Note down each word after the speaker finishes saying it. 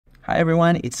Hi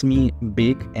everyone, it's me,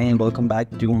 Vic, and welcome back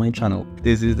to my channel.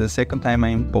 This is the second time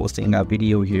I'm posting a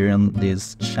video here on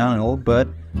this channel, but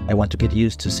I want to get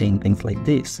used to seeing things like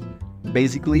this.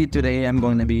 Basically, today I'm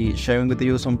going to be sharing with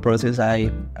you some process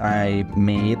I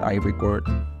record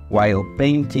while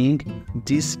painting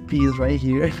this piece right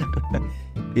here.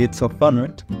 It's a fun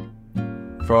art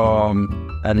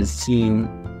from a scene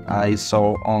I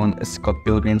saw on Scott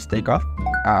Pilgrim's Take Off,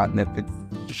 a Netflix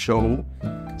show.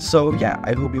 So yeah,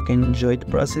 I hope you can enjoy the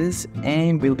process,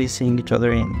 and we'll be seeing each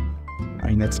other in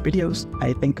our next videos,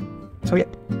 I think. So yeah,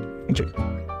 enjoy.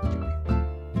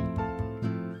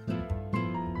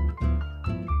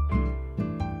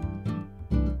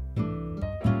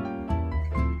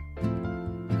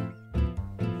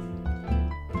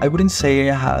 I wouldn't say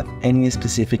I have any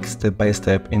specific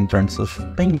step-by-step in terms of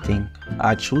painting.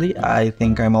 Actually, I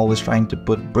think I'm always trying to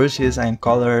put brushes and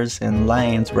colors and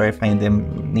lines where I find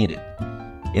them needed.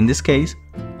 In this case,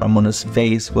 Ramona's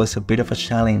face was a bit of a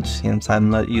challenge since I'm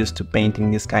not used to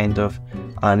painting this kind of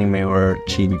anime or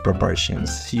chibi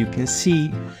proportions. You can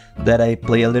see that I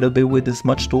play a little bit with the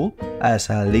smudge tool as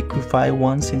a liquify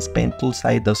one, since Paint Tool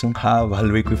site doesn't have a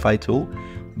liquify tool,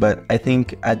 but I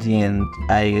think at the end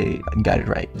I got it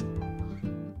right.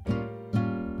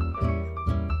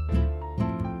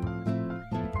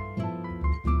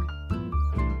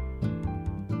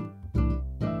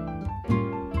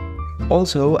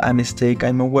 Also, a mistake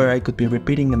I'm aware I could be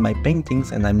repeating in my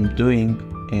paintings, and I'm doing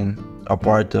in a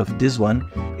part of this one,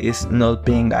 is not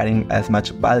being adding as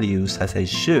much values as I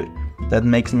should. That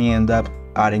makes me end up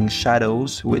adding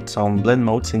shadows with some blend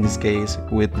modes, in this case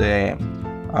with the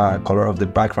color of the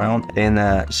background and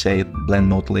a shade blend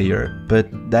mode layer. But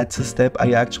that's a step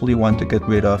I actually want to get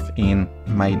rid of in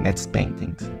my next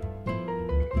paintings.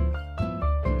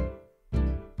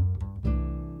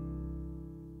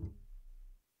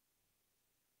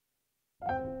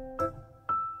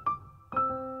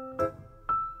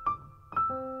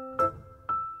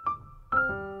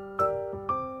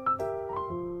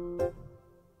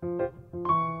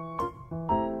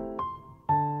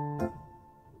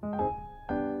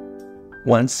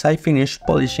 Once I finished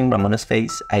polishing Ramona's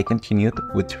face, I continued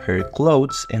with her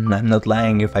clothes, and I'm not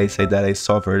lying if I say that I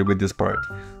suffered with this part.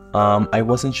 I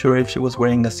wasn't sure if she was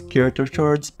wearing a skirt or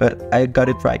shorts, but I got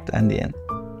it right in the end.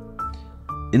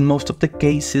 In most of the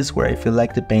cases where I feel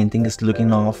like the painting is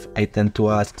looking off, I tend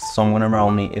to ask someone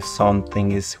around me if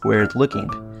something is weird looking.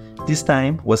 This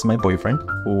time was my boyfriend,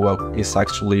 who is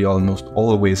actually almost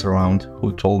always around,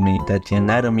 who told me that the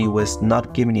anatomy was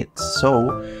not giving it,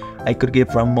 so I could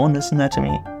give Ramona's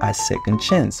anatomy a second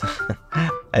chance.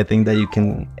 I think that you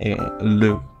can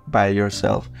look by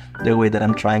yourself the way that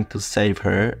I'm trying to save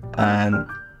her, and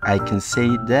I can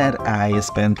say that I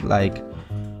spent like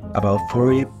about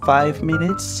 45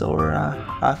 minutes or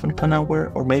half an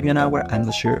hour or maybe an hour, I'm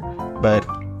not sure, but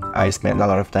I spent a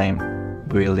lot of time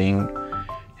drilling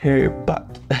her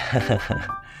butt.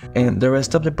 And the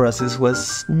rest of the process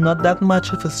was not that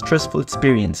much of a stressful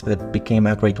experience, but became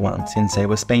a great one since I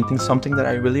was painting something that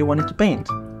I really wanted to paint.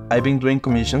 I've been doing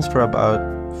commissions for about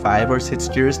 5 or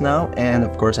 6 years now, and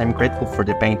of course I'm grateful for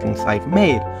the paintings I've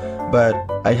made, but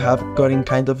I have gotten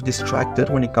kind of distracted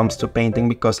when it comes to painting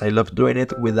because I love doing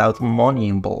it without money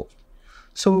involved.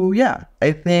 So yeah,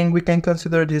 I think we can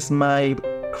consider this my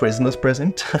Christmas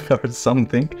present or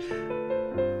something.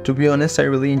 To be honest, I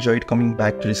really enjoyed coming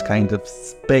back to this kind of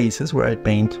spaces where I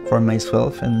paint for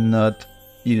myself and not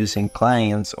using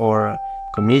clients or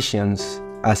commissions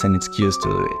as an excuse to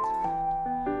do it.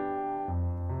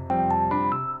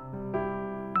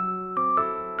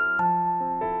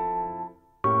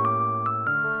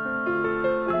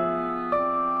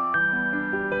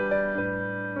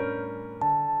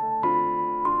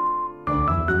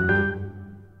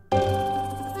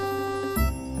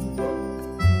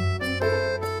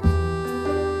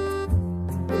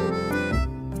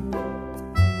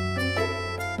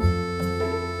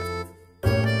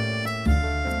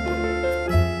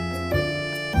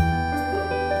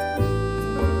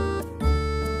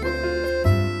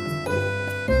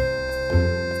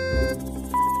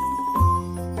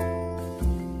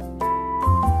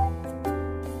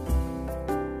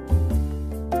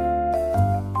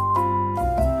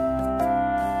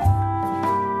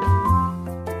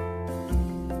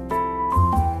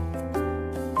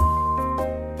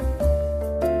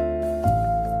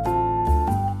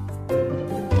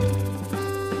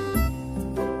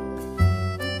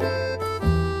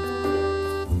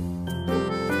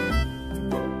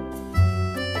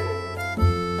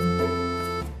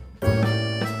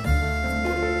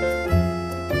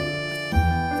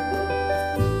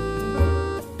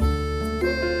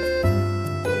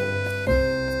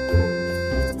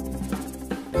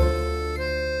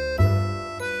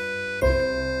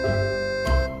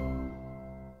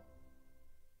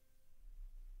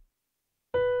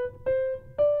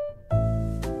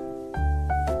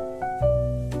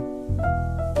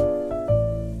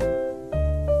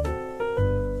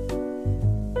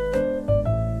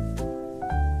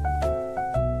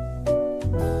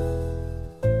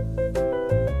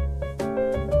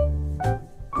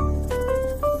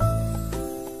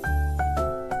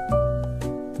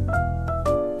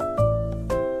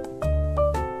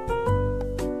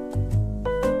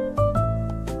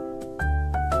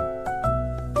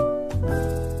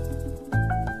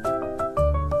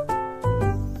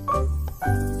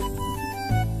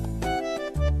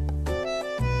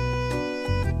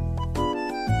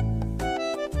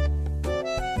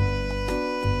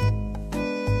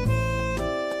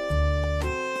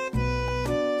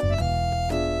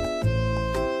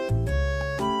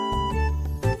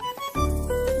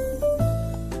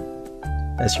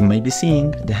 As you may be seeing,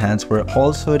 the hands were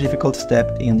also a difficult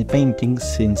step in the painting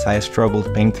since I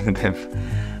struggled painting them.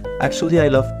 Actually, I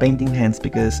love painting hands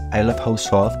because I love how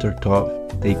soft or tough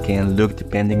they can look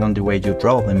depending on the way you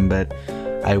draw them, but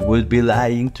I would be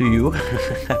lying to you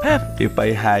if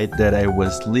I hide that I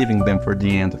was leaving them for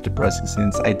the end of the process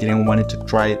since I didn't want it to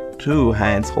try two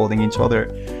hands holding each other.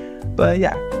 But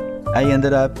yeah, I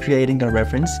ended up creating a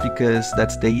reference because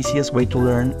that's the easiest way to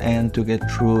learn and to get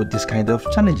through this kind of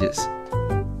challenges.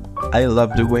 I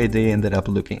love the way they ended up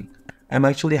looking. I'm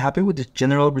actually happy with the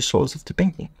general results of the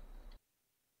painting.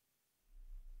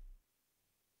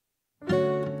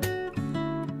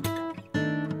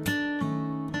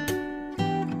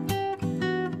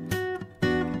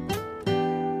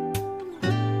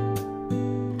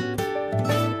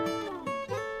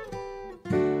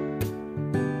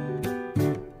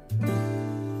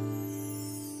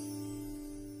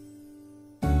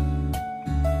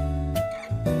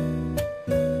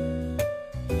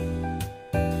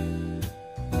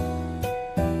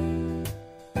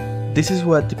 This is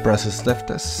what the process left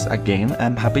us. Again,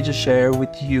 I'm happy to share with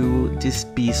you this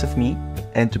piece of me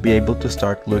and to be able to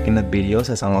start looking at videos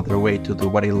as another way to do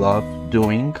what I love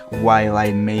doing while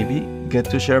I maybe get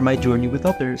to share my journey with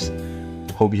others.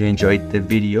 Hope you enjoyed the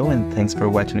video and thanks for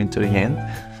watching it to the end.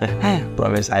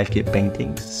 Promise I'll keep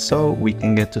painting so we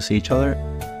can get to see each other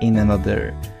in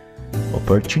another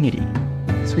opportunity.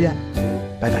 So yeah,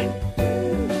 bye bye.